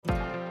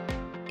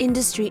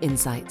Industry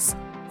Insights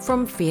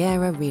from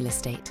Fiera Real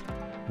Estate.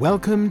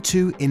 Welcome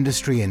to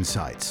Industry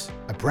Insights,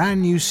 a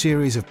brand new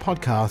series of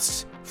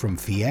podcasts from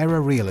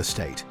Fiera Real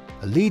Estate,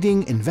 a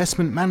leading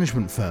investment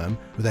management firm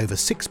with over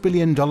 $6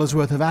 billion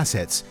worth of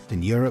assets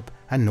in Europe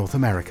and North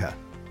America.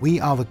 We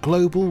are the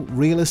global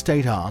real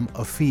estate arm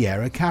of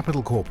Fiera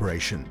Capital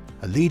Corporation,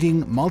 a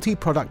leading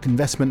multi-product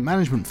investment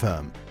management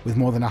firm with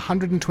more than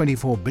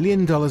 $124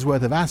 billion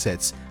worth of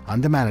assets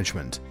under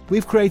management.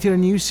 We've created a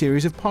new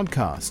series of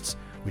podcasts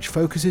which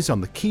focuses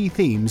on the key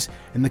themes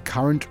in the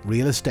current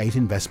real estate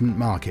investment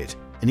market.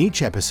 In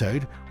each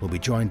episode, we'll be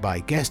joined by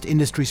guest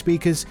industry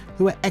speakers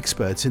who are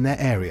experts in their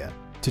area.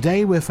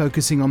 Today, we're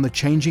focusing on the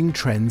changing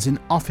trends in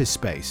office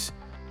space,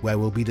 where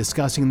we'll be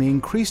discussing the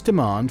increased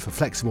demand for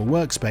flexible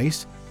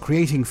workspace,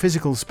 creating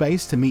physical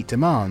space to meet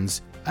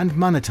demands, and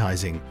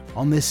monetising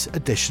on this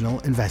additional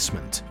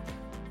investment.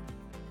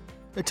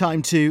 The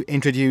time to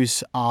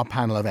introduce our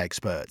panel of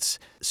experts.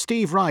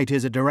 Steve Wright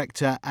is a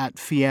director at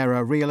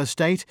Fiera Real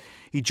Estate.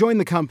 He joined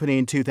the company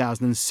in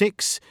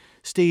 2006.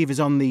 Steve is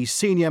on the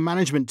senior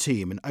management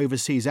team and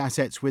oversees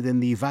assets within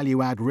the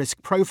value-add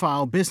risk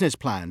profile business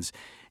plans,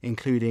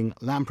 including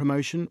land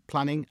promotion,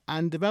 planning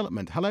and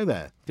development. Hello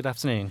there. Good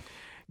afternoon.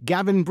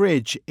 Gavin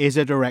is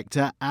a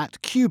director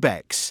at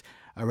Cubex,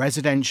 a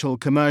residential,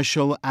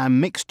 commercial and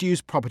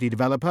mixed-use property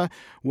developer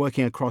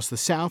working across the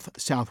South,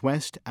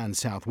 Southwest and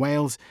South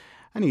Wales.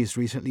 And he's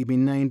recently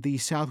been named the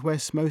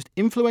Southwest's most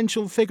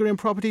influential figure in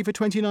property for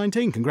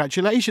 2019.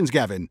 Congratulations,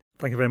 Gavin.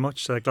 Thank you very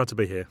much. Glad to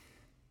be here.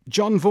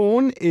 John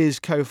Vaughan is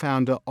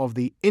co-founder of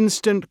the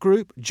Instant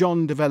Group.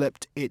 John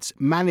developed its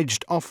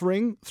managed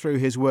offering through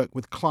his work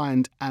with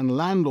client and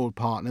landlord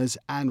partners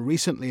and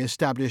recently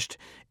established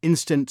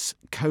Instant's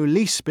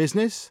co-lease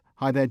business.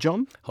 Hi there,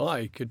 John.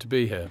 Hi, good to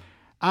be here.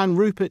 And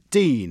Rupert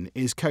Dean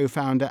is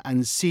co-founder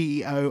and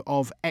CEO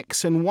of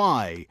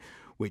x+why,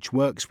 which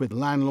works with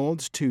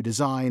landlords to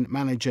design,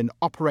 manage and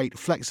operate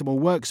flexible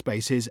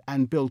workspaces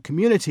and build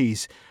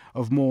communities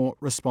of more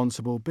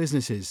responsible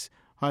businesses.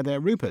 Hi there,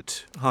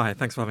 Rupert. Hi,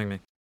 thanks for having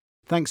me.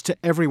 Thanks to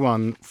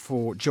everyone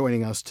for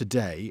joining us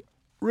today.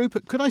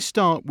 Rupert, could I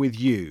start with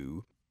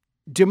you?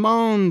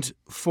 Demand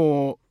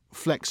for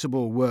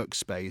flexible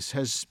workspace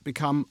has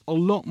become a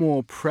lot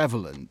more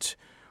prevalent,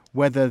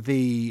 whether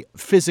the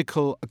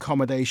physical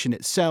accommodation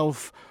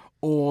itself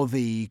or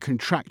the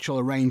contractual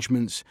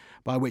arrangements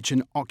by which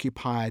an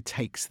occupier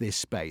takes this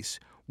space.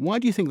 Why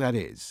do you think that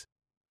is?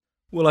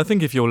 Well, I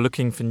think if you're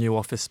looking for new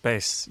office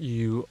space,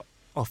 you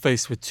are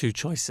faced with two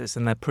choices,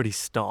 and they're pretty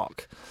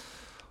stark.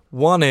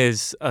 One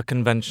is a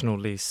conventional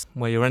lease,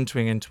 where you're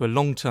entering into a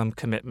long-term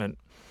commitment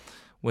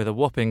with a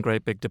whopping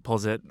great big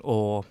deposit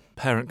or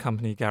parent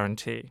company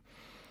guarantee.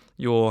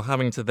 You're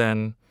having to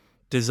then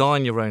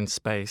design your own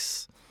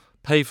space,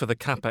 pay for the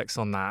capex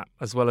on that,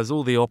 as well as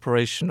all the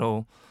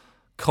operational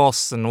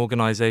costs and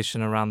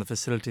organisation around the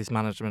facilities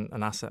management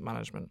and asset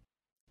management.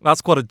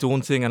 That's quite a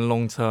daunting and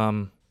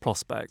long-term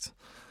prospect.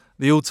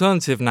 The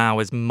alternative now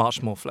is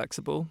much more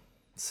flexible.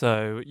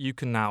 So you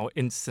can now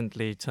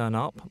instantly turn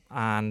up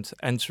and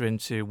enter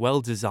into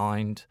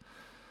well-designed,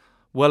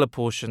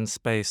 well-apportioned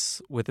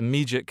space with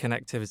immediate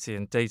connectivity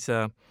and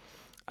data,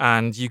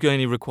 and you're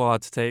only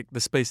required to take the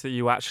space that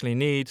you actually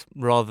need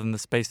rather than the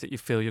space that you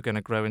feel you're going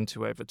to grow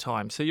into over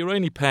time. So you're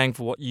only paying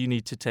for what you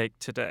need to take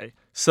today.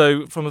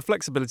 So from a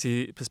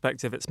flexibility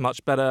perspective, it's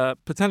much better.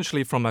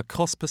 Potentially from a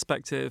cost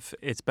perspective,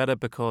 it's better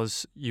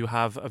because you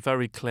have a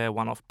very clear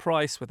one-off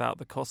price without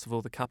the cost of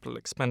all the capital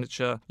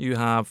expenditure. You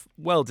have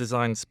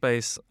well-designed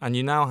space, and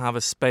you now have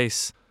a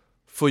space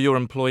for your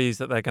employees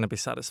that they're going to be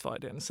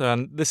satisfied in. So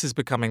and this is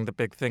becoming the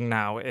big thing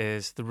now,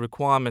 is the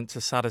requirement to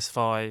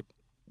satisfy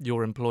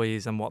your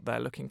employees and what they're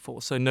looking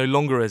for. So no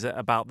longer is it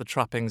about the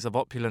trappings of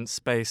opulent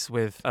space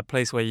with a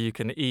place where you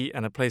can eat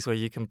and a place where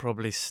you can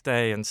probably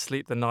stay and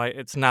sleep the night.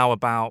 It's now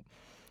about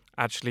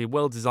actually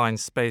well-designed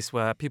space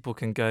where people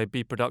can go,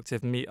 be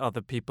productive, meet other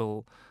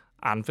people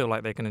and feel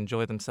like they can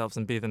enjoy themselves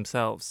and be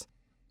themselves.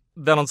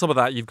 Then on top of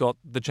that, you've got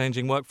the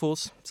changing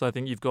workforce. So I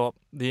think you've got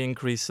the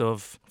increase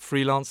of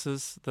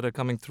freelancers that are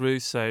coming through.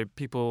 So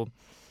people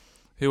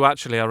who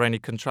actually are only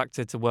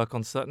contracted to work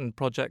on certain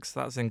projects,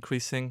 that's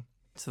increasing.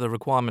 So the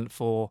requirement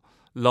for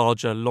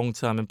larger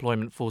long-term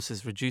employment force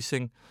is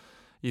reducing.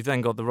 You've then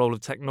got the role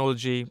of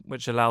technology,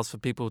 which allows for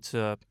people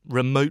to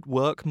remote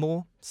work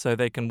more, so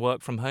they can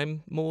work from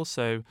home more.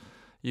 So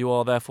you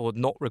are therefore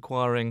not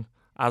requiring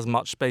as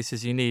much space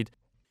as you need.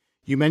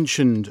 You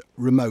mentioned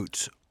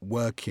remote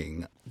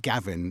working.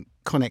 Gavin,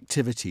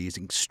 connectivity is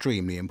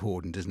extremely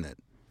important, isn't it?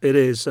 It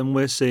is, and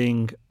we're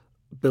seeing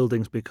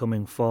buildings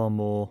becoming far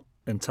more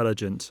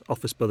intelligent,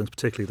 office buildings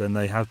particularly, than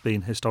they have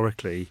been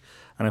historically.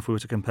 And if we were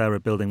to compare a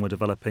building we're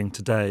developing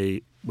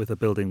today with a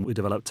building we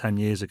developed 10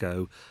 years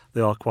ago,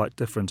 they are quite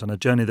different. And a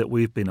journey that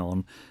we've been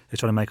on is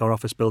trying to make our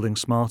office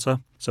buildings smarter.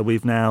 So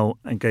we've now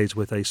engaged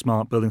with a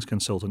smart buildings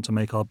consultant to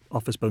make our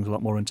office buildings a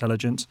lot more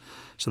intelligent.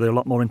 So they're a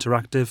lot more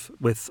interactive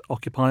with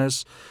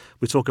occupiers.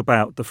 We talk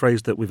about the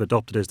phrase that we've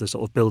adopted is the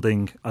sort of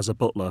building as a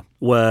butler,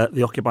 where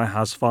the occupier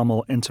has far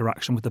more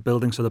interaction with the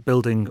building. So the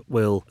building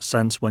will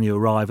sense when you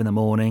arrive in the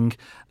morning,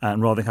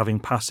 and rather than having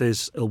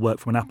passes, it'll work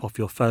from an app off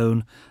your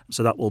phone.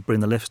 So that will bring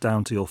the lifts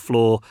down to your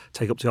floor,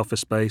 take up the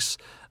office space.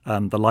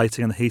 The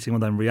lighting and the heating will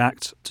then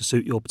react to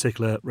suit your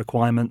particular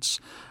requirements.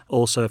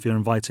 Also, if you're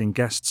inviting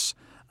guests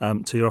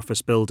to your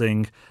office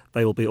building,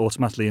 they will be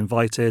automatically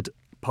invited.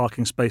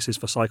 Parking spaces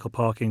for cycle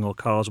parking or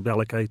cars will be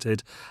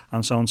allocated,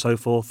 and so on and so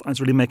forth. And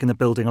it's really making the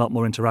building a lot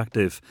more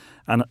interactive.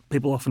 And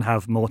people often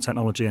have more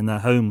technology in their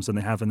homes than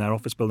they have in their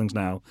office buildings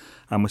now,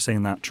 and we're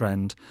seeing that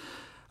trend.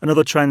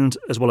 Another trend,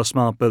 as well as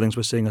smart buildings,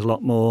 we're seeing is a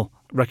lot more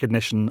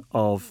recognition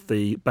of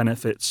the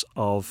benefits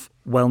of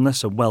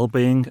wellness and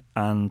well-being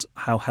and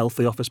how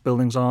healthy office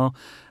buildings are.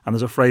 And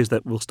there's a phrase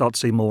that we'll start to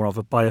see more of,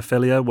 a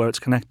biophilia, where it's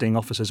connecting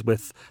offices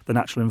with the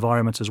natural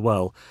environment as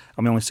well.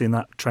 And we're only seeing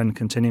that trend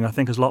continuing, I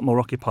think, as a lot more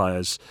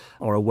occupiers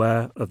are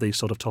aware of these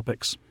sort of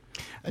topics.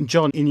 And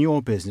John, in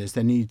your business,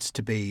 there needs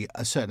to be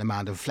a certain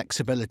amount of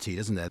flexibility,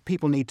 doesn't there?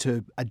 People need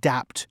to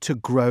adapt to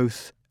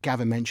growth.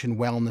 Gavin mentioned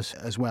wellness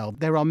as well.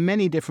 There are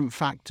many different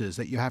factors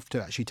that you have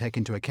to actually take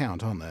into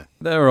account, aren't there?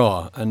 There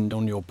are. And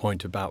on your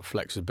point about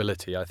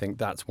flexibility, I think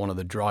that's one of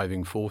the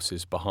driving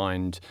forces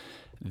behind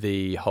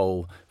the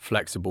whole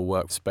flexible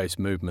workspace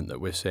movement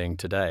that we're seeing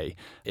today.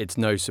 It's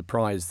no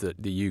surprise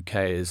that the UK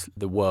is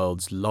the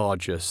world's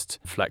largest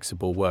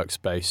flexible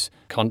workspace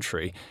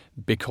country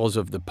because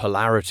of the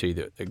polarity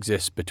that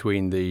exists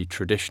between the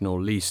traditional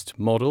leased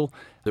model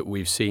that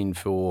we've seen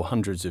for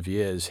hundreds of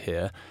years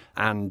here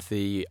and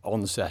the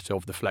onset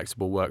of the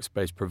flexible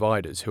workspace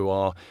providers who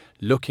are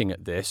looking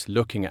at this,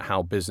 looking at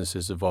how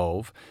businesses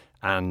evolve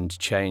and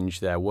change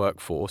their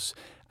workforce,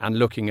 and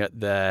looking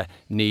at their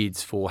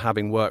needs for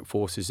having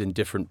workforces in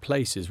different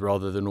places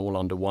rather than all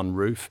under one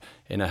roof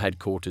in a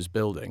headquarters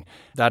building.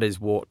 That is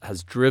what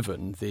has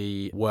driven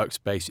the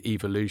workspace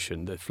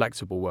evolution, the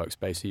flexible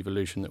workspace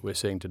evolution that we're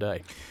seeing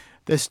today.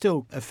 There's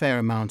still a fair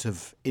amount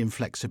of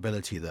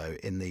inflexibility, though,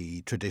 in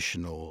the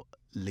traditional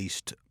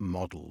leased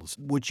models.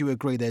 Would you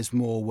agree there's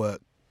more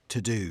work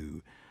to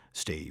do,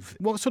 Steve?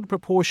 What sort of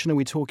proportion are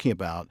we talking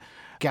about?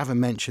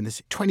 Gavin mentioned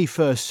this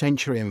 21st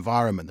century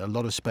environment that a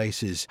lot of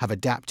spaces have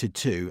adapted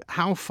to.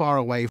 How far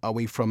away are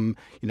we from,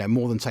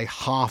 more than, say,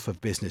 half of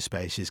business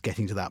spaces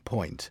getting to that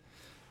point?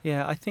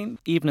 Yeah, I think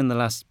even in the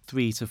last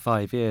 3 to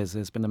 5 years,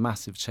 there's been a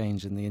massive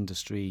change in the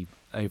industry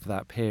over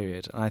that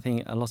period. And I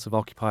think a lot of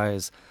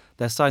occupiers,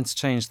 they're starting to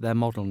change their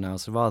model now.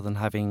 So rather than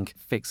having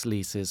fixed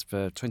leases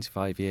for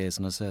 25 years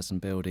on a certain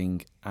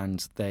building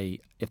and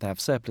if they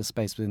have surplus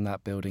space within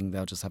that building,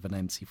 they'll just have an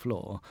empty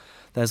floor.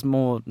 There's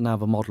more now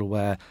of a model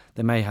where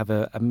they may have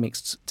a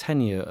mixed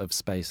tenure of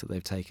space that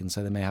they've taken.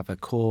 So they may have a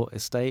core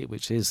estate,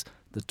 which is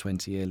the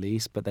 20-year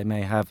lease, but they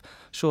may have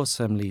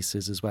short-term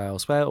leases as well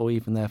elsewhere, or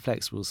even their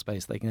flexible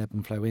space they can ebb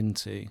and flow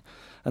into.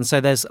 And so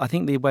I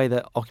think the way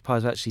that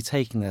occupiers are actually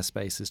taking their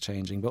space is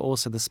changing, but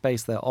also the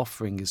space they're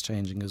offering is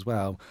changing as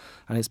well.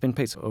 And it's been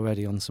picked up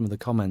already on some of the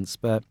comments,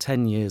 but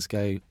 10 years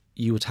ago,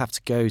 you would have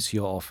to go to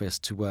your office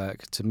to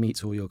work, to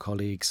meet all your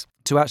colleagues,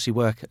 to actually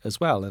work as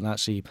well, and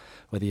actually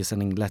whether you're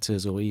sending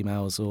letters or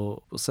emails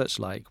or such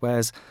like.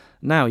 Whereas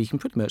now you can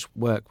pretty much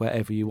work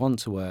wherever you want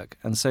to work.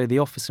 And so the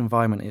office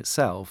environment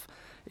itself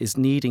is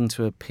needing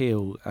to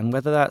appeal, and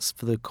whether that's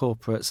for the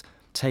corporates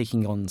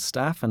taking on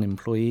staff and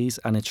employees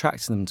and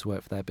attracting them to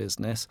work for their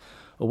business,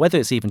 or whether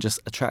it's even just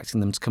attracting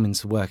them to come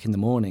into work in the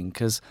morning,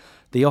 because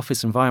the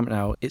office environment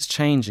now, it's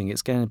changing.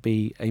 It's going to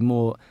be a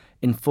more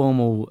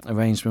informal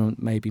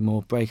arrangement, maybe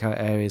more breakout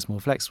areas, more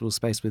flexible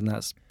space within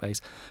that space.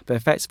 But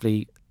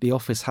effectively, the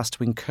office has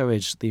to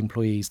encourage the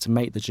employees to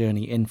make the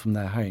journey in from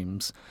their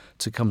homes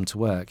to come to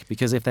work.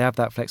 Because if they have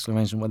that flexible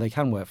arrangement where they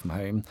can work from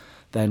home,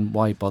 then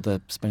why bother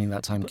spending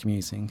that time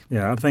commuting?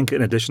 Yeah, I think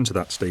in addition to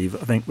that, Steve,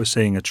 I think we're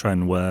seeing a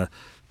trend where,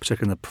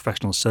 particularly in the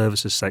professional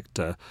services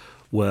sector,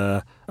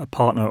 where a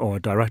partner or a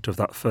director of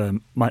that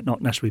firm might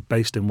not necessarily be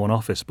based in one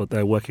office, but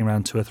they're working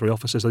around 2 or 3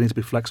 offices. They need to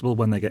be flexible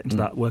when they get into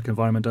that work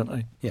environment, don't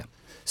they? Yeah.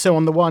 So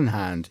on the one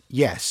hand,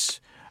 yes,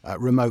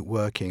 remote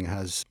working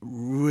has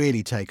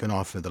really taken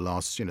off for the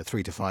last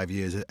 3 to 5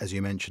 years, as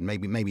you mentioned,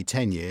 maybe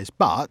 10 years.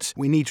 But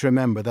we need to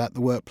remember that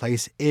the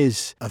workplace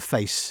is a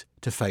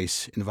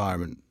face-to-face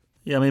environment.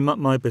 Yeah, I mean,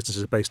 my business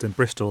is based in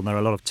Bristol, and there are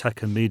a lot of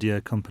tech and media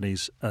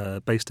companies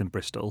based in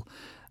Bristol.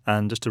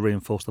 And just to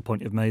reinforce the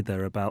point you've made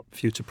there about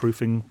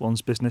future-proofing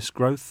one's business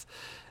growth,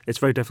 it's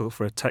very difficult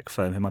for a tech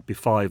firm who might be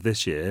 5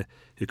 this year,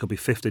 who could be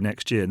 50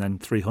 next year, and then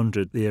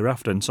 300 the year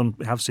after. And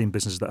we have seen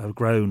businesses that have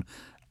grown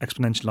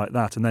exponentially like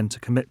that, and then to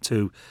commit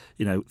to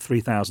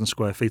 3,000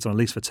 square feet on a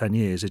lease for 10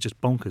 years is just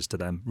bonkers to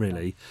them,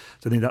 really.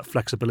 So they need that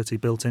flexibility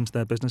built into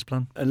their business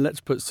plan. And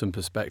let's put some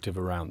perspective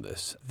around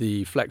this.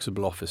 The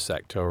flexible office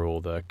sector,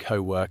 or the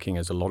co-working,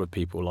 as a lot of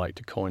people like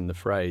to coin the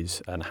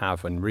phrase and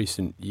have in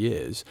recent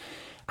years,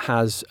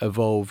 has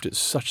evolved at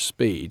such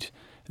speed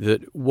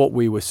that what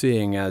we were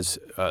seeing as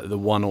the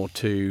one or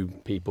two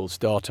people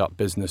start-up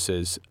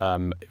businesses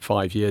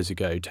 5 years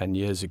ago, 10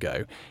 years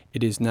ago,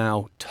 it is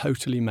now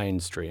totally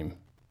mainstream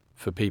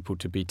for people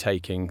to be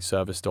taking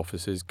serviced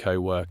offices,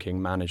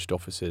 co-working, managed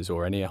offices,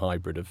 or any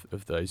hybrid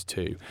of those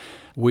two.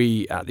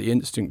 We at the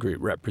Instant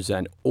Group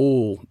represent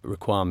all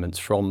requirements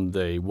from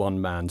the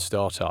one-man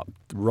startup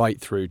right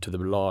through to the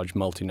large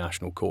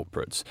multinational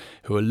corporates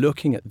who are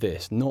looking at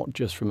this not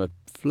just from a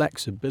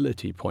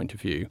flexibility point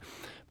of view,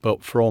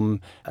 but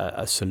from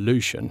a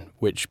solution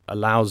which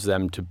allows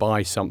them to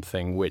buy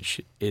something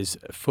which is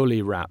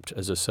fully wrapped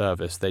as a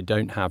service. They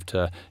don't have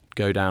to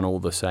go down all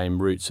the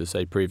same routes as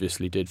they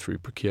previously did through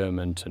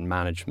procurement and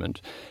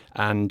management.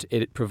 And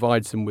it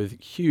provides them with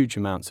huge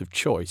amounts of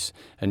choice,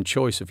 and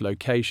choice of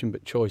location,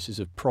 but choices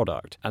of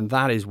product. And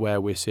that is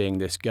where we're seeing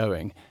this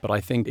going. But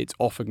I think it's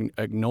often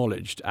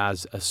acknowledged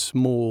as a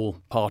small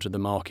part of the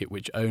market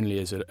which only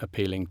is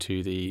appealing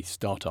to the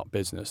startup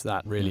business.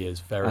 That really is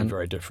very,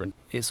 very different.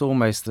 It's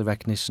almost the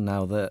recognition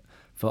now that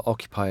for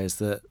occupiers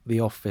that the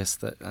office,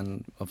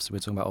 and obviously we're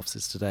talking about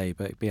offices today,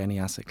 but it could be any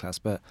asset class,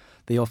 but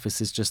the office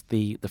is just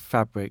the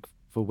fabric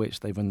for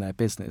which they run their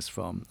business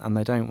from, and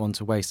they don't want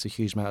to waste a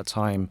huge amount of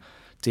time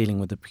dealing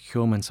with the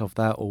procurement of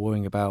that or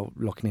worrying about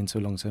locking into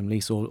a long-term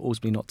lease or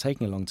ultimately not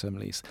taking a long-term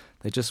lease.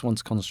 They just want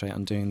to concentrate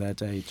on doing their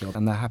day job,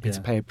 and they're happy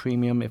to pay a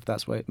premium if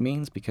that's what it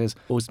means, because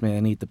ultimately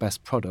they need the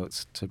best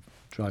product to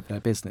drive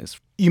their business.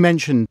 You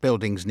mentioned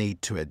buildings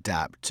need to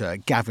adapt.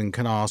 Gavin,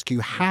 can I ask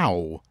you,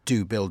 how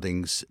do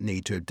buildings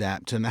need to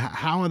adapt, and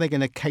how are they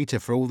going to cater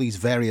for all these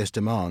various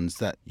demands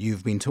that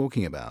you've been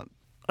talking about?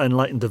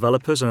 Enlighten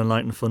developers and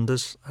enlighten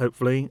funders,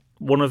 hopefully.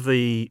 One of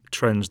the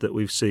trends that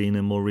we've seen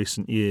in more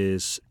recent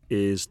years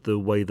is the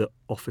way that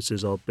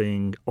offices are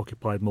being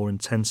occupied more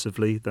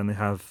intensively than they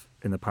have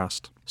in the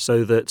past.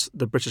 So that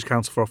the British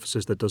Council for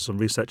Offices that does some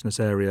research in this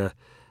area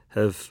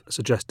have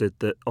suggested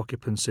that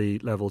occupancy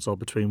levels are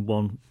between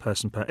one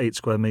person per 8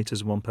 square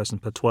metres and one person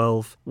per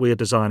 12. We are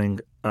designing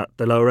at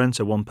the lower end,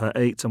 so 1 per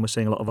 8, and we're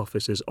seeing a lot of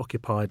offices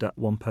occupied at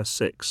 1 per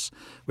 6,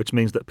 which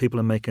means that people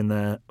are making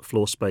their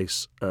floor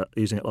space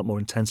using it a lot more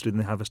intensely than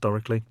they have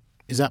historically.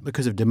 Is that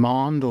because of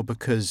demand or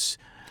because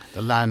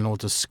the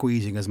landlords are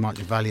squeezing as much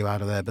value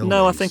out of their buildings?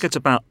 No, I think it's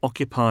about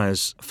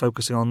occupiers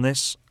focusing on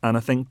this, and I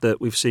think that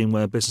we've seen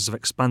where businesses have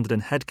expanded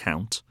in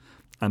headcount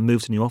and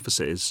moved to new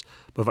offices,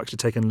 but have actually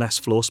taken less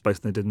floor space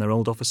than they did in their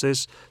old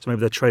offices. So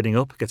maybe they're trading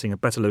up, getting a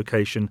better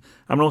location.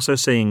 And we're also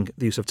seeing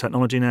the use of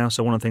technology now.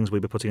 So one of the things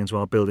we've been putting into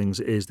our buildings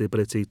is the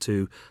ability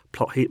to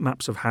plot heat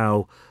maps of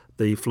how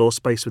the floor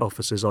space of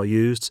offices are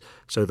used,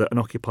 so that an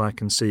occupier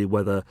can see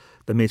whether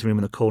the meeting room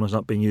in the corner is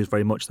not being used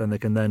very much. Then they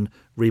can then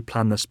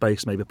replan their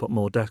space, maybe put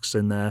more desks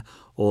in there,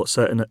 or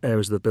certain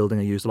areas of the building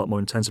are used a lot more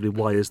intensively.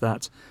 Why is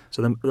that?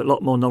 So then a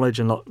lot more knowledge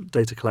and a lot of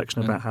data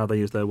collection about how they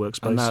use their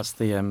workspace. And that's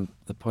the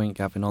point,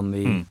 Gavin, on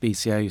the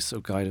BCA sort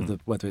of guide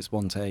of whether it's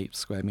 1 to 8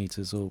 square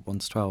metres or 1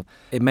 to 12.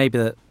 It may be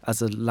that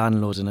as a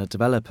landlord and a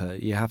developer,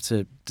 you have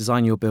to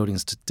design your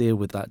buildings to deal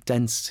with that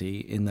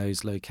density in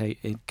those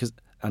locations.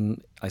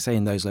 And I say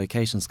in those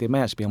locations, it may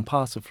actually be on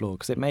part of floor,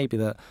 because it may be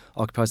that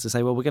occupiers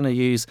say, well, we're going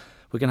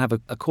to have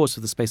a quarter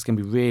of the space can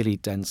be really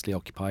densely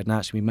occupied, and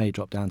actually we may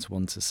drop down to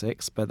 1 to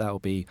 6, but that will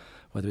be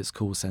whether it's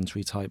call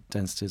centre type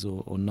densities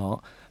or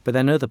not. But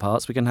then other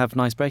parts, we can have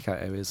nice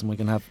breakout areas and we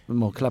can have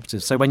more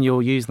collaborative. So when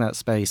you're using that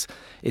space,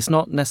 it's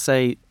not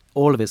necessarily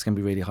all of it's going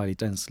to be really highly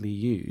densely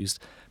used,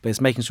 but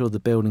it's making sure the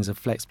buildings are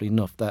flexible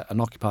enough that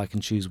an occupier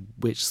can choose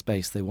which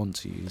space they want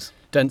to use.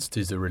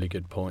 Density is a really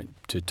good point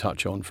to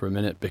touch on for a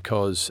minute,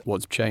 because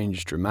what's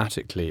changed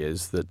dramatically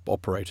is that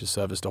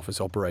serviced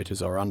office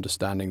operators are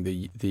understanding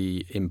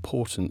the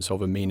importance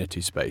of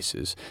amenity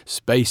spaces.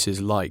 Spaces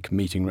like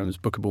meeting rooms,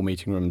 bookable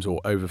meeting rooms,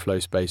 or overflow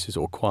spaces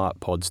or quiet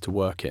pods to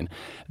work in.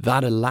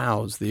 That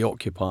allows the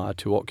occupier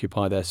to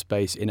occupy their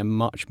space in a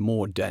much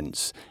more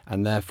dense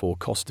and therefore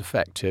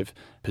cost-effective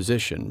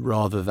position,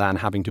 rather than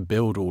having to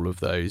build all of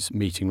those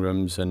meeting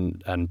rooms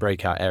and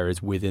breakout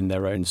areas within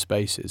their own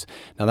spaces.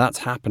 Now that's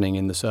happening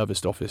in the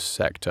serviced office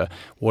sector.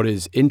 What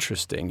is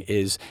interesting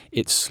is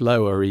its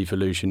slower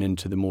evolution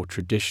into the more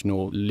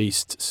traditional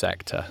leased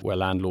sector, where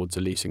landlords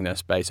are leasing their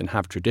space and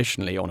have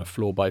traditionally on a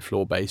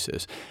floor-by-floor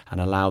basis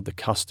and allowed the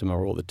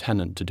customer or the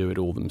tenant to do it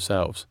all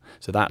themselves.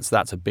 So that's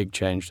a big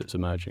change that's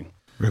emerging.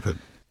 Rupert.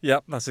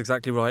 Yep, that's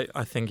exactly right.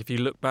 I think if you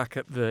look back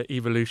at the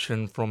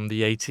evolution from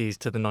the 80s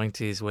to the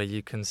 90s, where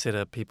you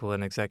consider people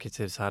and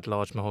executives had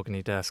large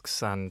mahogany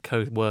desks and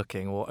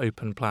co-working or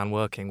open plan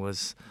working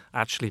was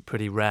actually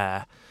pretty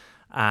rare.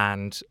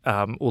 and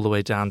all the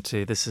way down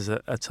to, this is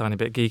a tiny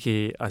bit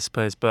geeky, I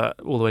suppose, but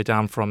all the way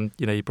down from,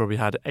 you probably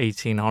had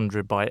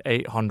 1,800 by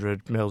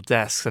 800 mil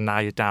desks, and now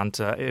you're down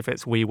to, if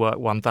it's WeWork,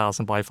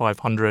 1,000 by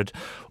 500,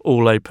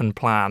 all open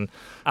plan.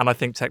 And I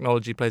think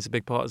technology plays a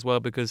big part as well,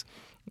 because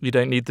you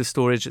don't need the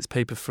storage, it's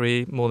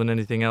paper-free more than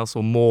anything else,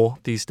 or more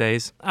these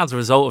days, as a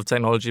result of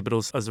technology, but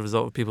also as a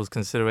result of people's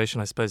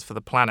consideration, I suppose, for the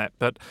planet.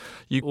 But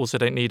you also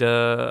don't need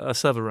a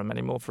server room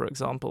anymore, for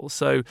example.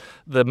 So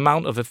the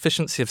amount of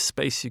efficiency of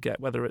space you get,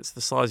 whether it's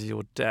the size of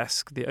your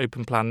desk, the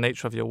open plan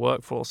nature of your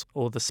workforce,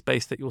 or the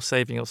space that you're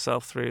saving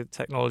yourself through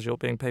technology or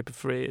being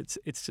paper-free,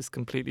 it's just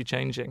completely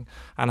changing,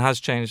 and has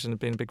changed and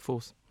been a big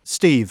force.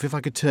 Steve, if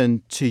I could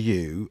turn to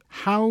you,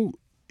 how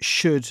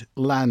should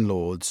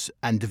landlords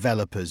and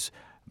developers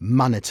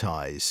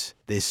monetize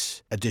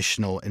this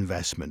additional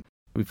investment?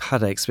 We've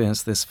had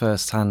experienced this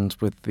firsthand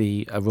with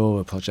the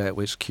Aurora project,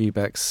 which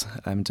Cubex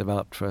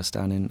developed for us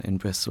down in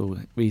Bristol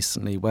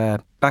recently,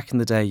 where back in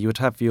the day, you would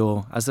have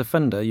as a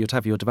funder, you'd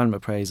have your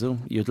development appraisal,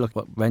 you'd look at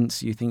what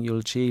rents you think you'll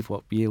achieve,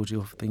 what yield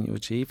you think you'll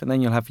achieve, and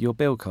then you'll have your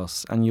build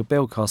costs. And your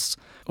build costs,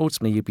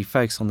 ultimately, you'd be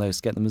focused on those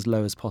to get them as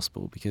low as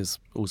possible, because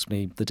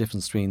ultimately the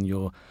difference between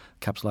your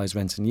capitalised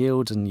rent and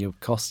yield and your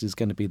cost is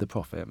going to be the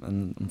profit.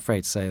 And I'm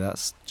afraid to say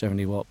that's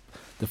generally what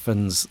the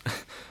funds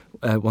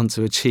want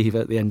to achieve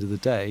at the end of the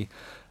day.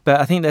 But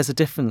I think there's a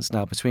difference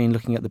now between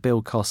looking at the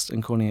build cost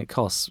and calling it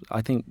costs.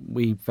 I think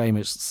we very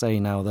much say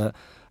now that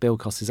build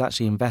cost is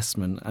actually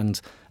investment, and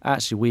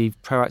actually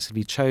we've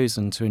proactively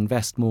chosen to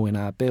invest more in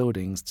our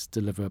buildings to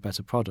deliver a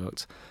better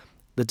product.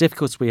 The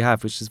difficulty we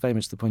have, which is very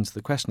much the point of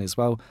the question, is,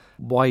 well,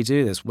 why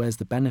do this? Where's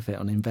the benefit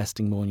on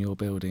investing more in your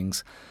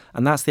buildings?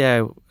 And that's the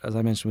area, as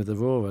I mentioned with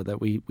Aurora, that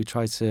we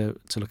try to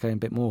look at a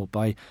bit more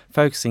by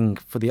focusing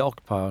for the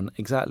occupier on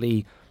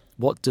exactly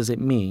what does it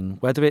mean,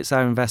 whether it's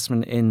our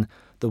investment in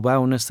the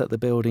wellness that the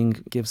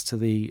building gives to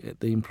the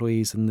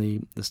employees and the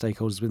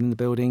stakeholders within the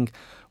building,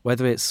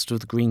 whether it's sort of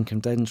the green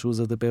credentials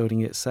of the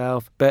building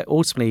itself. But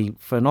ultimately,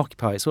 for an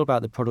occupier, it's all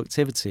about the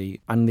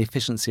productivity and the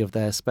efficiency of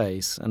their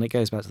space. And it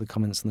goes back to the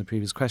comments in the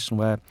previous question,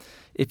 where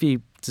if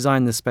you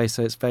design the space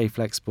so it's very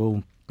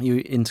flexible,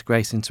 you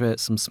integrate into it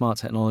some smart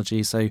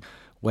technology, so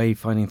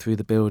wayfinding through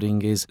the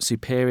building is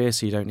superior,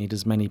 so you don't need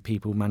as many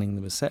people manning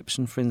the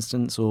reception, for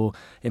instance, or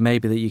it may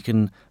be that you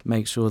can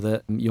make sure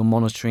that you're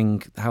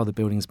monitoring how the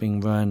building is being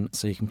run,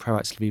 so you can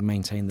proactively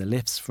maintain the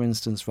lifts, for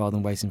instance, rather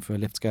than waiting for a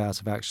lift to go out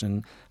of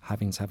action,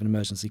 having to have an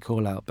emergency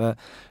call out. But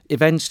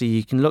eventually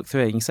you can look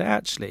through it and you say,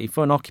 actually,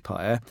 for an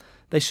occupier,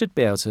 they should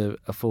be able to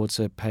afford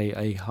to pay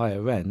a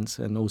higher rent,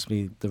 and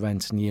ultimately the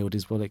rent and yield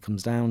is what it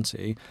comes down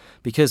to,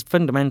 because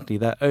fundamentally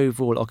their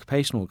overall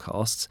occupational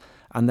costs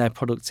and their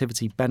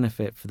productivity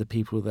benefit for the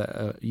people that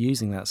are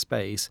using that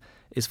space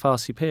is far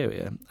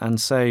superior. And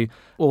so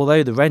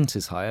although the rent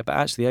is higher, but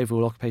actually the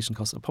overall occupation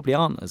costs probably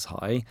aren't as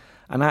high,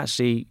 and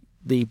actually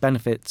the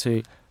benefit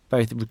to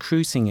both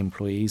recruiting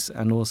employees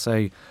and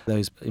also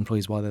those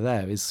employees while they're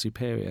there is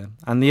superior.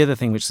 And the other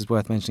thing which is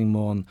worth mentioning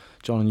more on,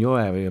 John, in your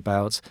area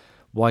about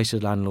why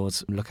should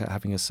landlords look at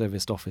having a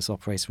serviced office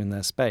operator in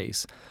their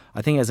space?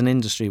 I think as an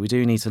industry, we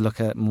do need to look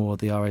at more of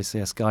the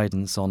RICS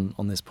guidance on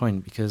this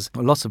point, because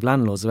a lot of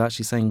landlords are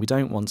actually saying we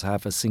don't want to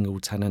have a single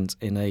tenant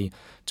in a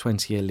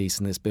 20-year lease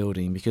in this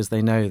building, because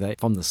they know that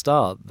from the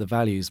start, the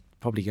value is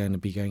probably going to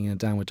be going in a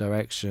downward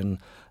direction,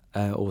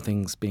 all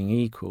things being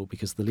equal,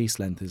 because the lease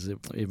length is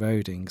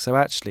eroding. So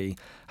actually,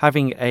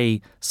 having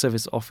a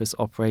service office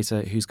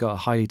operator who's got a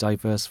highly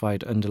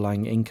diversified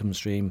underlying income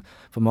stream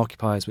from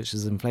occupiers, which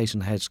is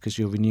inflation hedged because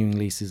you're renewing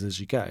leases as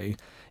you go,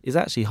 is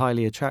actually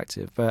highly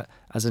attractive. But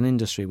as an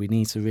industry, we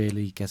need to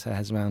really get our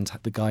heads around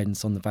the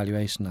guidance on the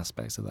valuation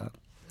aspects of that.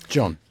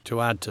 John.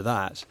 To add to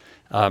that,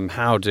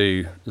 how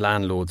do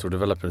landlords or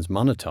developers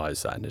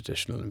monetize that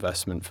additional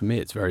investment? For me,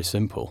 it's very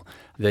simple.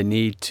 They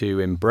need to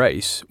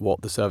embrace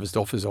what the serviced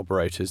office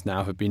operators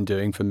now have been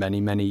doing for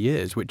many, many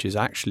years, which is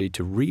actually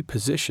to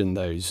reposition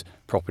those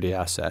property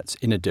assets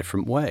in a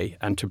different way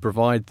and to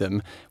provide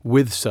them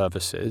with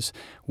services,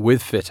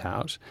 with fit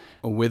out,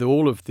 with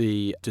all of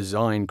the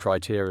design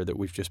criteria that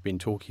we've just been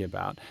talking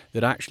about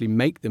that actually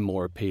make them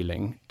more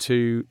appealing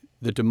to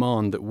the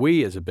demand that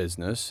we as a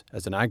business,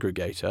 as an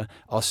aggregator,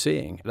 are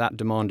seeing. That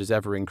demand is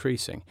ever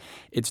increasing.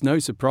 It's no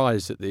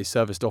surprise that the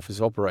serviced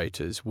office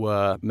operators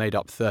were made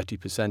up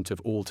 30%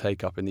 of all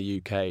take-up in the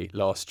UK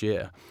last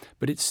year.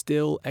 But it's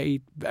still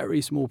a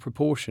very small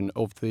proportion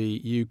of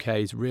the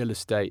UK's real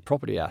estate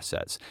property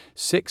assets.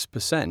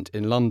 6%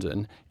 in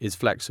London is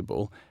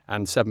flexible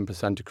and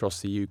 7%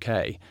 across the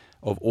UK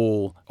of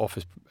all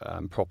office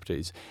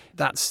properties.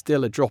 That's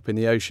still a drop in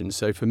the ocean.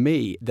 So for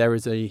me, there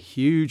is a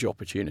huge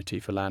opportunity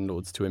for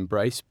landlords to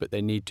embrace, but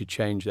they need to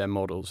change their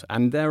models.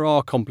 And there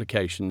are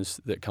complications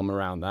that come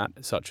around that,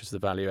 such as the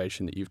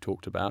valuation that you've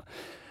talked about.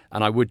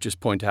 And I would just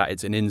point out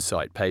it's an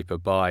insight paper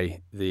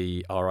by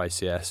the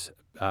RICS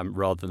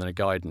rather than a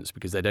guidance,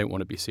 because they don't want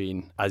to be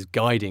seen as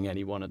guiding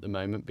anyone at the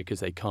moment,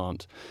 because they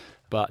can't.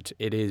 but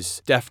it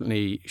is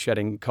definitely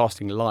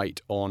casting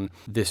light on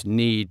this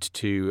need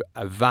to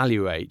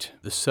evaluate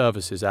the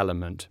services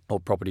element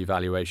of property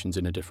valuations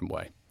in a different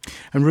way.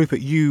 And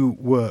Rupert, you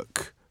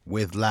work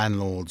with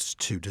landlords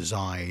to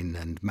design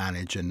and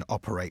manage and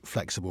operate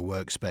flexible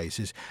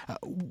workspaces.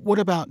 What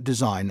about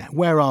design?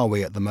 Where are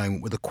we at the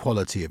moment with the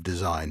quality of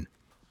design?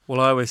 Well,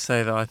 I always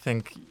say that I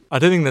don't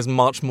think there's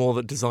much more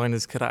that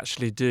designers could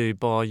actually do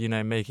by,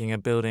 making a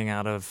building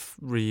out of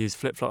reused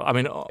flip-flop. I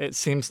mean, it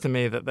seems to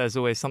me that there's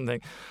always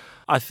something.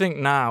 I think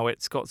now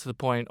it's got to the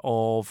point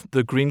of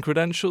the green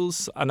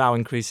credentials are now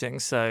increasing.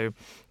 So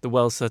the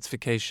WELL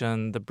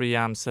certification, the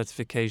BREEAM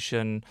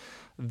certification,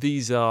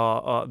 these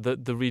are the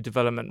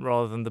redevelopment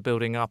rather than the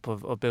building up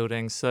of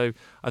buildings. So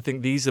I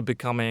think these are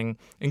becoming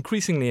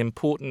increasingly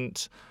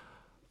important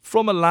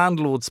from a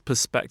landlord's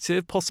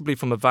perspective, possibly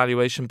from a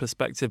valuation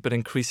perspective, but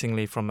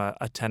increasingly from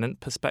a tenant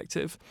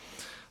perspective.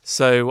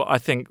 So I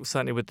think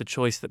certainly with the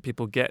choice that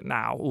people get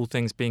now, all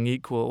things being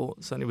equal,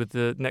 certainly with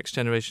the next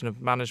generation of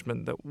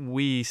management that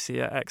we see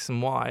at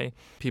x+why,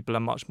 people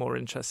are much more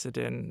interested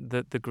in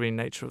the green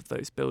nature of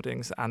those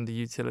buildings and the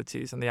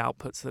utilities and the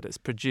outputs that it's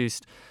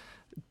produced.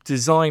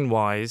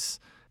 Design-wise,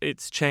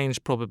 it's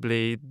changed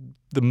probably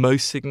the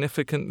most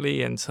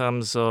significantly in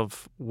terms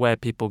of where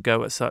people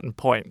go at certain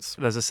points.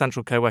 There's a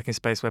central co-working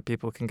space where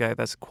people can go.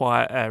 There's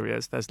quiet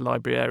areas, there's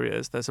library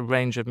areas, there's a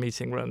range of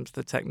meeting rooms.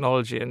 The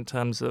technology in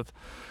terms of,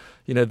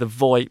 the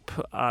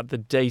VoIP, the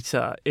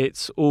data,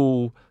 it's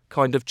all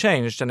kind of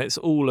changed, and it's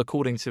all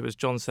according to, as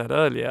John said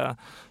earlier,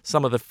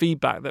 some of the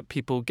feedback that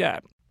people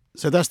get.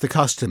 So that's the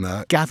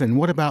customer. Gavin,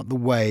 what about the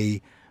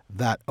way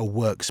that a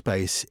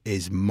workspace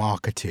is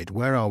marketed?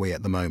 Where are we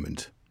at the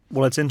moment?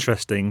 Well, it's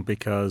interesting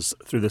because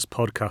through this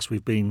podcast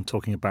we've been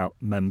talking about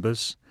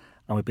members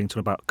and we've been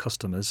talking about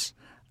customers,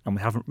 and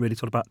we haven't really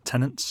talked about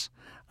tenants.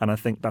 And I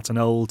think that's an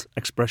old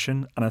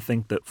expression. And I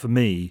think that for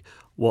me,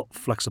 what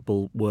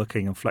flexible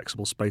working and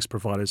flexible space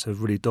providers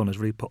have really done is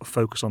really put a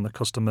focus on the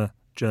customer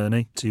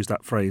journey, to use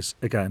that phrase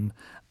again.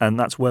 And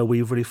that's where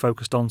we've really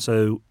focused on.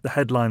 So the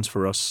headlines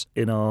for us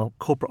in our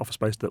corporate office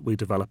space that we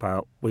develop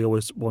out, we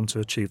always want to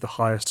achieve the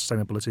highest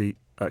sustainability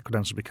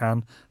credentials we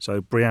can. So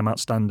BREEAM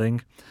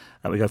outstanding.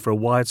 We go for a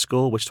wide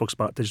score, which talks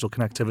about digital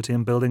connectivity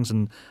in buildings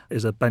and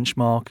is a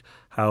benchmark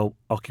how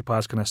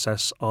occupiers can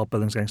assess our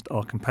buildings against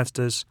our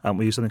competitors. And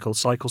we use something called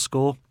Cycle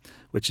Score,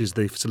 which is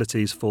the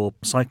facilities for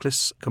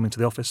cyclists coming to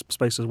the office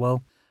space as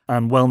well.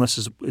 And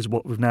wellness is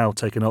what we've now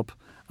taken up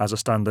as a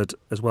standard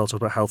as well,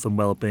 talk about health and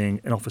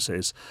well-being in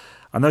offices.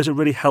 And those are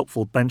really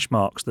helpful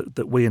benchmarks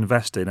that we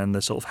invest in, and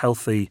the sort of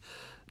healthy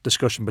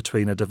discussion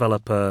between a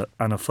developer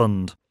and a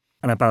fund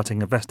and about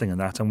investing in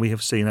that. And we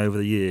have seen over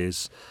the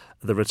years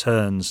the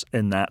returns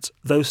in that.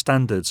 Those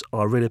standards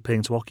are really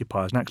appealing to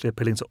occupiers and actually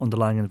appealing to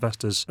underlying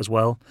investors as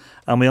well.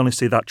 And we only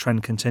see that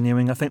trend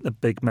continuing. I think the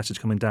big message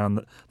coming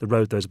down the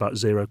road there is about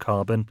zero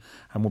carbon,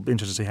 and we'll be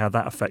interested to see how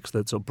that affects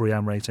the sort of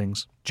BREEAM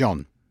ratings.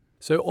 John.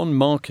 So on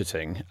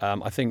marketing,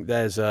 I think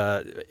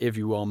if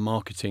you are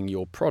marketing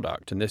your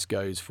product, and this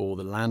goes for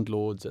the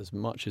landlords as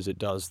much as it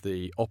does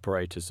the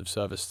operators of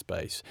service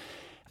space,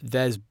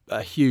 there's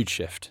a huge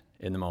shift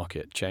in the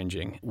market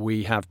changing.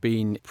 We have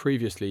been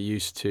previously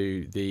used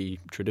to the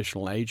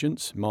traditional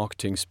agents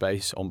marketing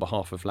space on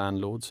behalf of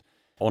landlords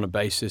on a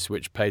basis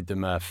which paid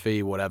them a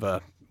fee,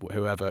 whoever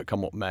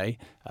come what may,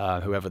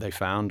 whoever they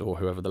found or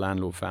whoever the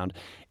landlord found.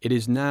 It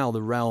is now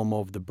the realm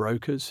of the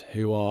brokers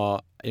who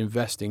are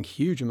investing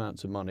huge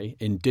amounts of money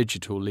in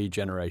digital lead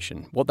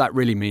generation. What that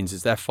really means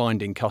is they're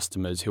finding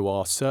customers who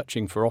are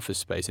searching for office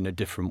space in a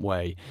different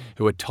way,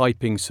 who are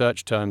typing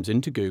search terms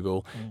into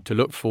Google to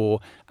look for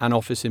an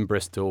office in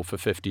Bristol for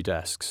 50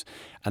 desks.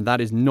 And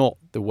that is not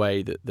the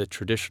way that the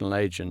traditional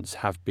agents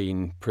have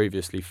been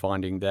previously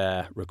finding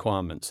their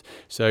requirements.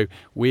 So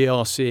we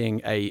are seeing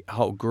a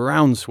whole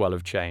groundswell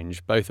of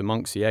change, both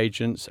amongst the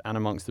agents and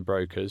amongst the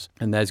brokers.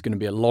 And there's going to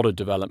be a lot of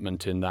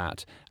development in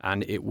that.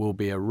 And it will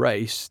be a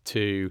race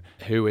to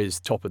who is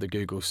top of the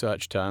Google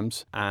search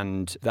terms.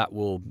 And that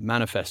will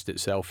manifest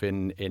itself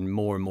in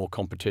more and more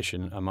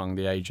competition among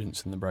the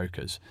agents and the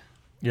brokers.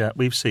 Yeah,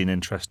 we've seen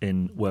interest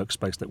in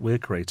workspace that we're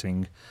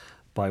creating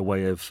by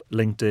way of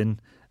LinkedIn,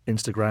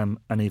 Instagram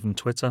and even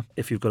Twitter.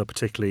 If you've got a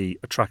particularly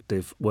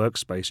attractive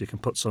workspace, you can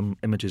put some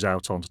images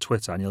out onto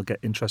Twitter and you'll get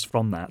interest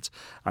from that.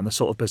 And the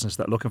sort of business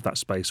that are looking for that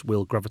space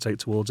will gravitate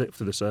towards it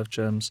through the search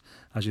terms,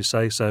 as you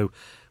say. So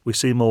we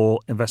see more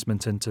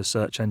investment into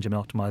search engine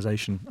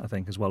optimization, I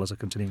think, as well as a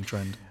continuing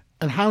trend.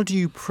 And how do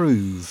you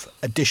prove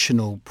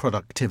additional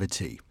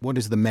productivity? What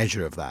is the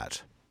measure of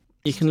that?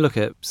 You can look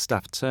at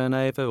staff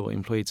turnover or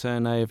employee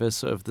turnover,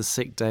 sort of the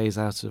sick days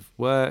out of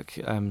work,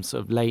 sort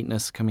of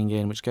lateness coming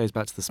in, which goes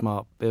back to the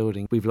smart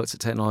building. We've looked at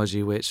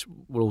technology which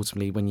will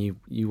ultimately, when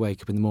you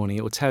wake up in the morning,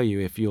 it will tell you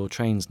if your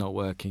train's not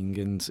working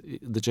and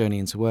the journey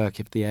into work.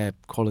 If the air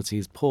quality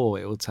is poor,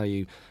 it will tell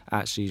you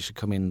actually you should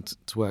come in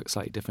to work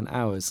slightly different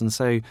hours. And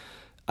so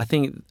I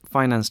think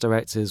finance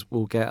directors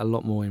will get a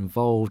lot more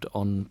involved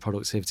on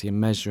productivity and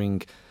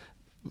measuring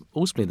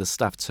ultimately the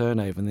staff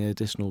turnover and the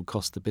additional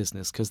cost to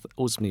business, because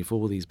ultimately for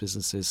all these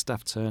businesses,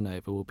 staff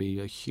turnover will be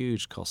a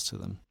huge cost to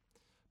them.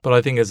 But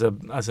I think as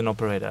an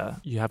operator,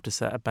 you have to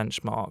set a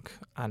benchmark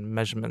and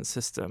measurement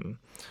system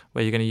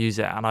where you're going to use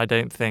it. And I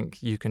don't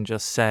think you can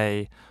just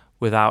say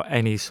without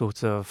any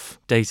sort of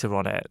data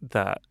on it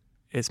that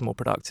it's more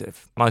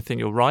productive. And I think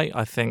you're right.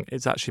 I think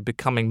it's actually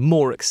becoming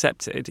more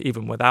accepted,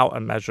 even without a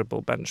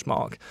measurable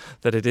benchmark,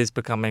 that it is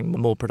becoming a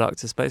more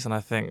productive space. And I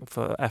think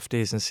for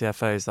FDs and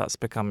CFOs, that's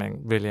becoming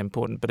really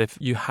important. But if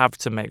you have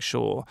to make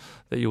sure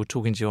that you're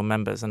talking to your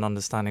members and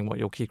understanding what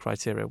your key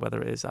criteria,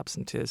 whether it is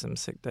absenteeism,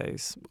 sick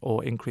days,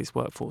 or increased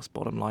workforce,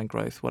 bottom line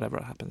growth, whatever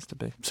it happens to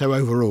be. So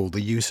overall,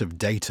 the use of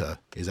data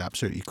is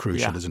absolutely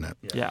crucial, isn't it?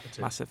 Yeah,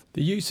 massive.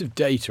 The use of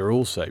data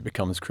also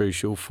becomes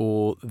crucial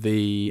for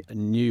the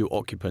new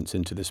occupants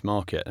into this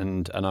market,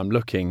 and I'm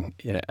looking,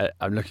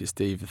 I'm looking at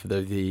Steve for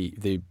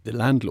the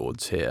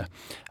landlords here,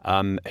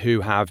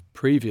 who have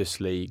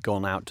previously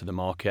gone out to the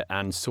market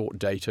and sought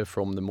data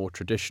from the more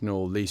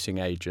traditional leasing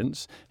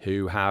agents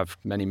who have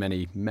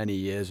many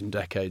years and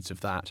decades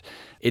of that.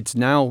 It's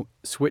now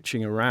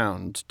switching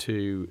around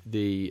to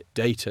the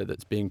data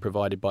that's being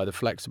provided by the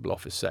flexible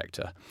office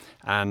sector,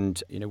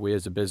 and we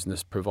as a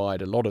business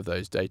provide a lot of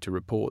those data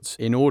reports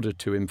in order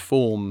to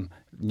inform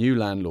new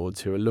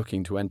landlords who are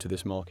looking to enter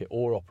this market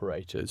or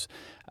operators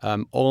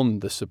on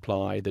the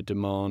supply, the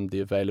demand,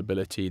 the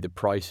availability, the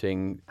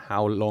pricing,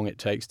 how long it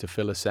takes to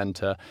fill a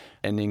centre.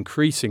 And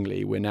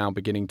increasingly, we're now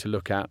beginning to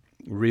look at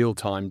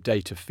real-time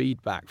data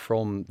feedback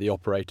from the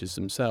operators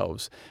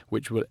themselves,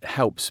 which will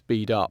help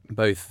speed up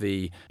both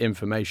the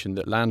information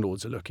that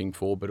landlords are looking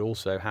for, but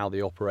also how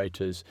the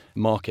operators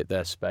market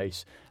their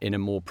space in a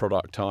more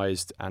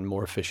productised and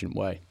more efficient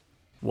way.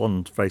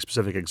 One very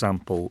specific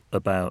example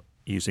about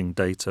using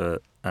data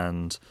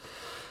and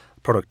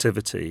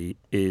productivity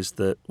is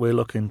that we're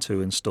looking to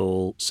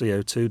install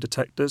CO2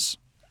 detectors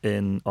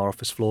in our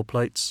office floor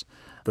plates.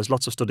 There's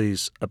lots of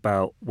studies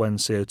about when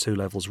CO2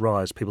 levels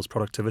rise, people's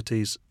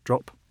productivities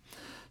drop.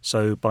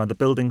 So by the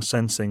building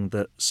sensing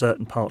that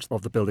certain parts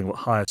of the building have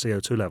higher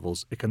CO2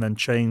 levels, it can then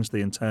change the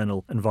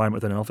internal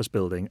environment within an office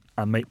building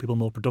and make people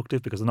more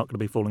productive because they're not going to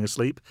be falling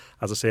asleep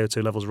as the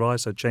CO2 levels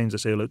rise, so change the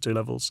CO2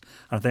 levels.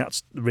 And I think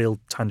that's real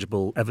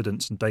tangible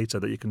evidence and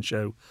data that you can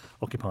show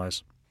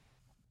occupiers.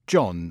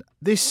 John,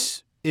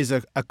 this is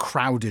a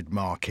crowded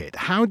market.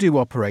 How do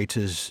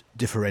operators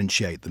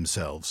differentiate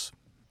themselves?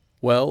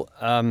 Well,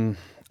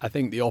 I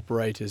think the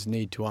operators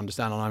need to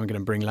understand, and I'm going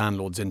to bring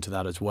landlords into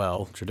that as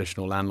well,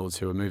 traditional landlords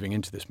who are moving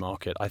into this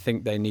market. I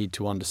think they need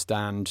to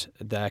understand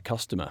their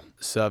customer.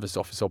 Service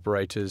office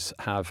operators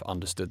have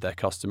understood their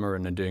customer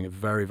and are doing a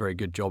very, very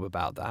good job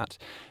about that.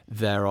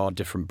 There are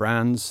different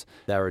brands,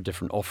 there are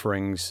different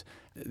offerings,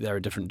 there are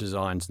different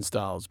designs and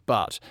styles.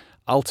 But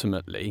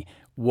ultimately,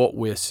 what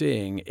we're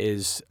seeing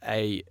is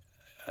a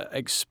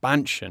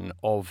expansion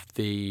of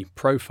the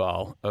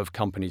profile of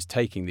companies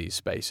taking these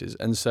spaces.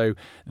 And so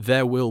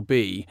there will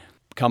be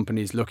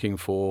companies looking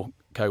for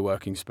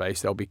co-working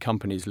space. There'll be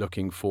companies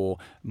looking for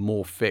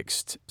more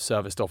fixed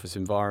serviced office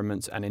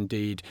environments, and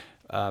indeed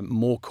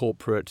more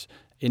corporate,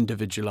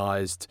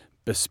 individualized,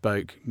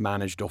 bespoke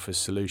managed office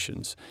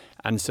solutions.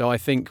 And so I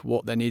think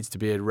what there needs to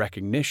be a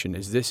recognition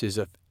is this is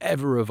an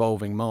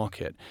ever-evolving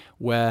market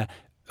where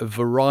a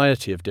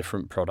variety of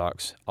different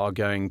products are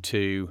going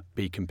to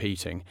be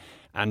competing.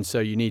 And so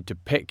you need to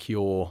pick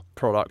your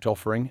product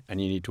offering, and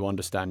you need to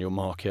understand your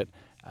market,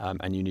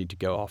 and you need to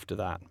go after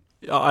that.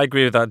 I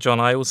agree with that, John.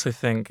 I also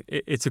think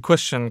it's a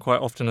question quite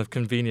often of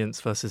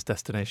convenience versus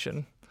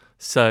destination.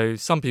 So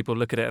some people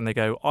look at it and they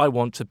go, I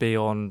want to be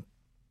on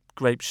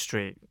Grape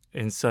Street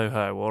in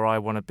Soho, or I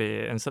want to be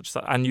in such,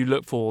 and you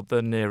look for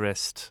the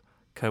nearest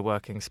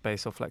co-working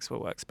space or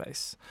flexible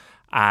workspace.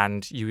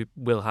 And you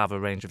will have a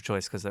range of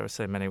choice because there are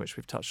so many, which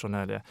we've touched on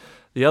earlier.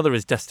 The other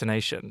is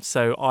destination.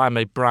 So I'm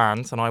a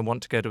brand and I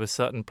want to go to a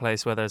certain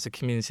place where there's a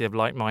community of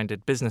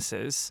like-minded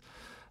businesses.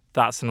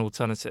 That's an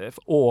alternative.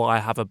 Or I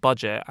have a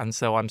budget, and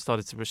so I'm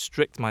starting to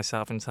restrict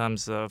myself in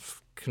terms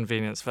of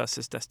convenience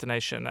versus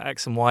destination. At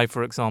x+why,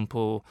 for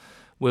example,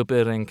 we're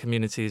building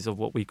communities of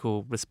what we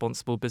call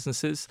responsible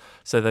businesses.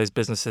 So those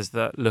businesses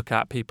that look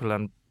at people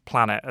and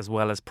planet as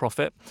well as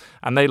profit,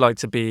 and they like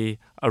to be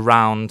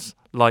around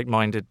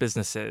like-minded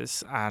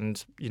businesses,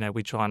 and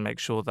we try and make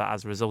sure that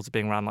as a result of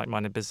being around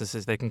like-minded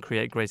businesses, they can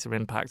create greater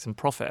impact and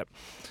profit.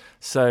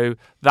 So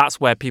that's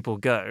where people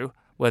go,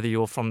 whether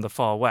you're from the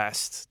far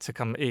west to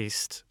come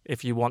east,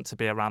 if you want to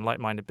be around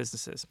like-minded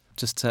businesses.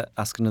 Just to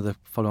ask another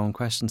follow-on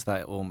question to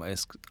that,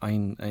 almost,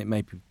 it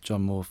may be,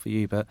 John, more for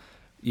you, but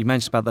you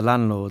mentioned about the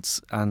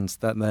landlords and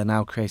that they're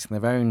now creating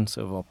their own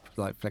sort of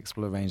like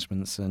flexible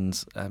arrangements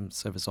and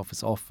service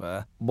office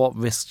offer. What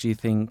risks do you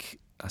think,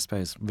 I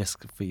suppose,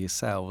 risk for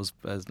yourselves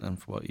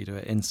and for what you do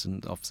at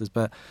Instant offices,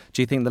 but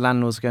do you think the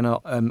landlords are going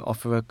to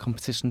offer a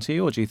competition to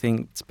you, or do you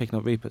think, picking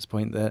up Rupert's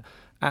point, that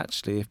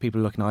actually if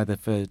people are looking either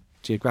for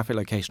geographic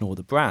location or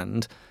the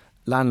brand,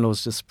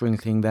 landlords just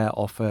sprinkling their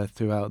offer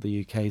throughout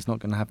the UK is not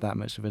going to have that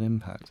much of an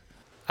impact?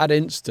 At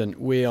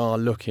Instant, we are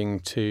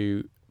looking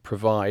to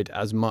provide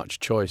as much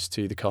choice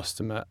to the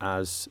customer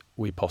as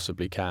we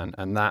possibly can.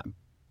 And that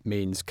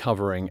means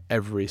covering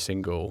every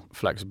single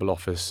flexible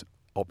office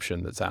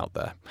option that's out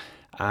there.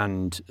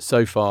 And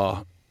so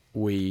far,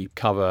 we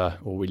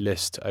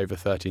list over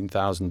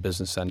 13,000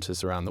 business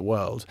centres around the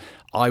world.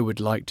 I would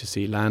like to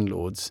see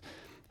landlords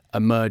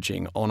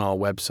emerging on our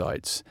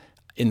websites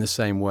in the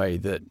same way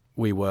that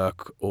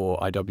WeWork or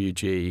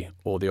IWG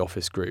or the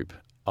Office Group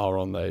are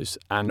on those,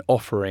 and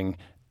offering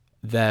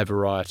their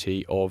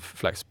variety of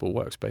flexible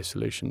workspace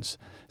solutions.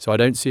 So I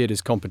don't see it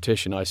as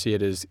competition. I see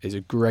it as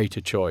a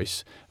greater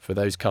choice for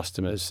those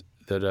customers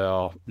that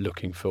are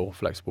looking for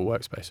flexible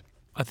workspace.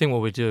 I think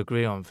what we do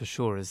agree on for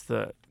sure is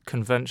that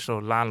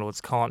conventional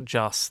landlords can't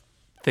just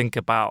think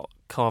about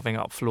carving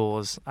up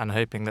floors and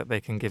hoping that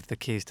they can give the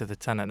keys to the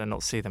tenant and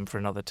not see them for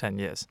another 10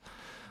 years.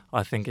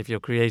 I think if you're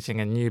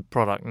creating a new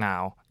product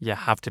now, you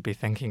have to be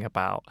thinking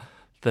about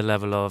the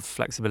level of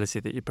flexibility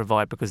that you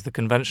provide, because the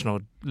conventional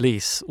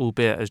lease,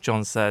 albeit, as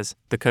John says,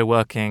 the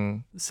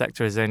co-working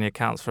sector only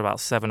accounts for about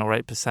 7 or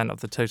 8%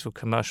 of the total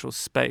commercial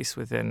space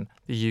within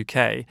the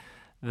UK.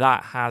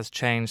 That has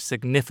changed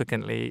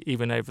significantly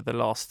even over the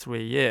last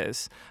 3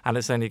 years, and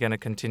it's only going to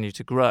continue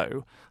to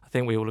grow. I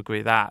think we all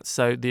agree that.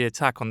 So the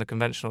attack on the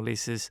conventional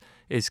leases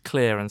is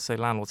clear, and so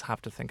landlords have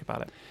to think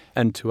about it.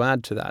 And to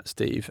add to that,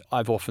 Steve,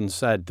 I've often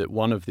said that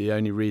one of the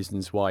only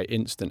reasons why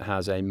Instant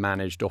has a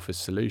managed office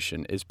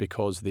solution is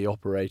because the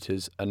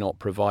operators are not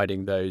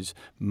providing those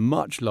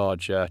much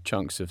larger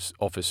chunks of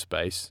office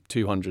space,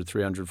 200,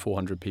 300,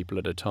 400 people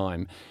at a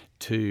time,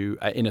 to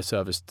in a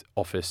serviced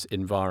office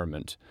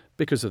environment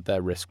because of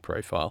their risk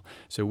profile.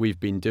 So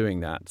we've been doing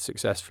that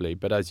successfully.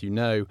 But as you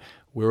know,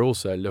 we're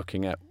also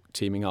looking at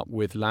teaming up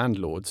with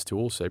landlords to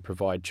also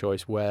provide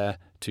choice where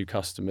to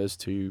customers,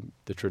 to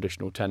the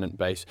traditional tenant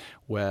base,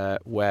 where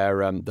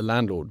the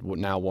landlord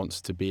now wants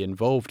to be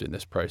involved in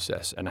this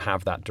process and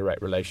have that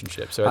direct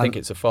relationship. So I think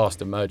it's a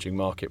fast emerging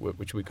market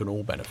which we can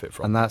all benefit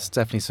from. And that's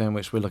definitely something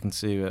which we're looking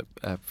to do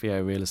at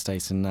Fiera Real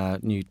Estate in our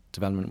new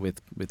development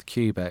with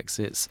Cubex.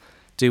 It's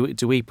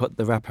do we put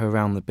the wrapper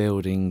around the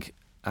building,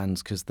 and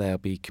because there'll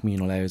be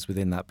communal areas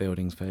within that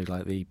building, so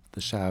like the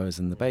showers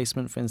in the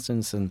basement, for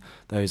instance, and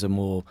those are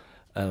more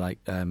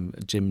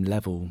gym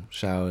level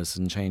showers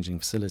and changing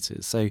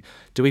facilities. So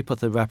do we put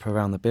the wrapper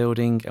around the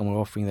building and we're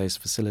offering those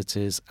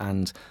facilities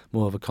and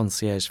more of a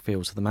concierge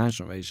feel to the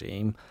management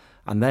regime,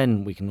 and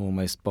then we can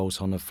almost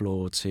bolt on a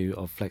floor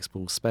of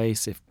flexible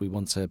space if we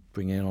want to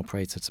bring in an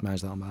operator to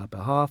manage that on our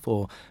behalf,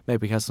 or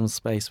maybe we have some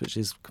space which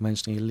is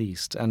conventionally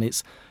leased. And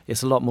it's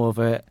a lot more of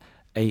a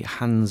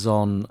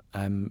hands-on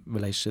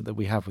relationship that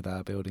we have with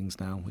our buildings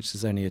now, which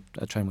is only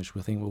a trend which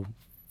we think will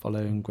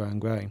follow and grow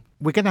and grow.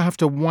 We're going to have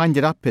to wind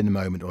it up in a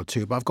moment or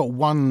two, but I've got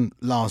one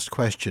last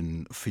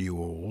question for you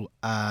all,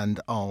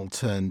 and I'll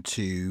turn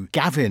to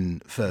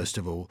Gavin first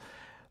of all.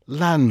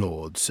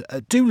 Landlords.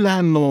 Do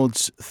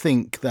landlords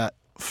think that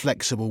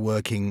flexible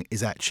working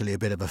is actually a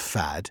bit of a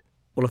fad?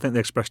 Well, I think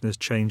the expression is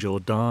change or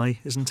die,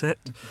 isn't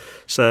it?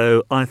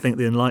 So I think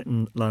the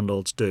enlightened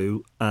landlords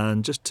do.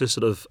 And just to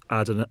sort of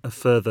add a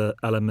further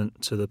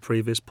element to the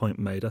previous point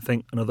made, I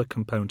think another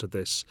component of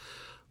this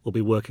will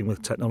be working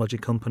with technology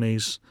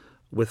companies,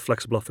 with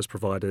flexible office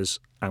providers,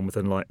 and with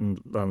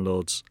enlightened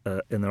landlords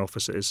in their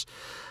offices.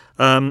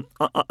 I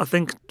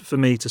think, for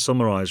me, to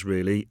summarise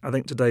really, I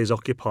think today's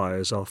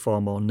occupiers are far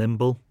more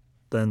nimble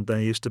than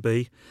they used to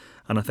be,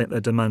 and I think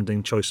they're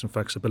demanding choice and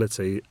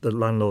flexibility. The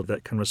landlord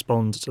that can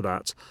respond to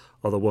that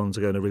are the ones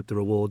who are going to reap the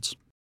rewards.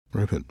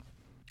 Rupert?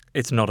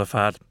 It's not a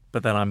fad,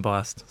 but then I'm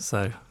biased,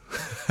 so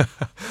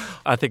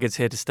I think it's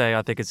here to stay.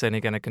 I think it's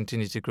only going to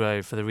continue to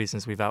grow for the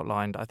reasons we've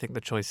outlined. I think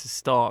the choice is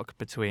stark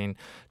between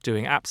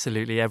doing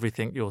absolutely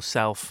everything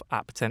yourself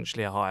at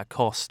potentially a higher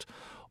cost,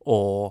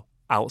 or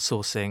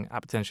outsourcing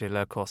at potentially a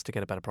low cost to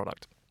get a better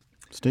product.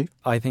 Steve?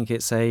 I think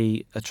it's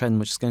a trend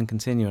which is going to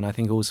continue, and I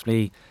think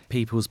ultimately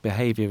people's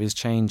behaviour is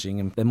changing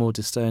and they're more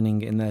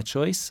discerning in their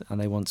choice, and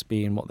they want to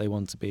be in what they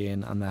want to be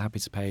in, and they're happy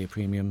to pay a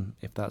premium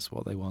if that's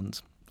what they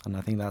want. And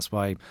I think that's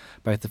why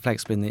both the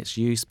flexibility in its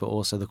use, but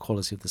also the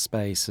quality of the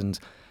space, and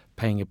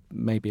paying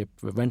maybe a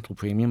rental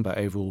premium, but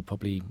overall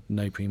probably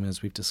no premium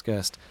as we've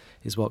discussed,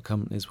 is what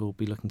companies will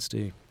be looking to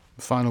do.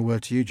 Final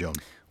word to you, John.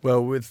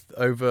 Well, with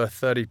over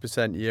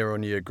 30%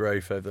 year-on-year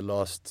growth over the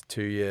last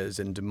 2 years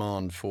in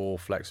demand for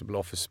flexible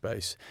office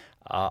space,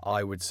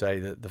 I would say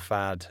that the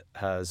fad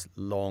has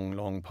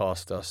long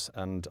passed us,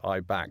 and I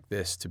back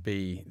this to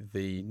be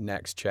the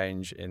next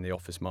change in the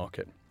office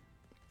market.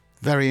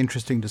 Very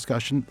interesting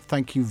discussion.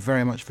 Thank you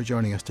very much for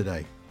joining us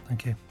today.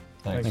 Thank you.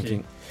 Thank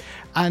you.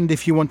 And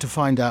if you want to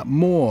find out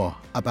more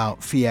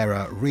about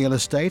Fiera Real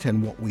Estate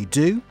and what we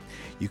do,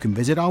 you can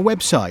visit our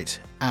website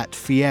at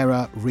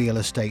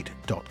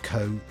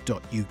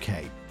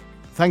fierarealestate.co.uk.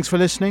 Thanks for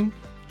listening.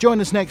 Join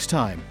us next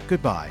time.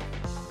 Goodbye.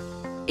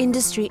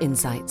 Industry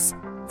Insights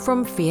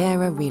from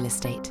Fiera Real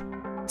Estate.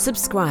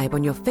 Subscribe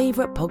on your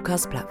favourite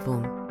podcast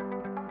platform.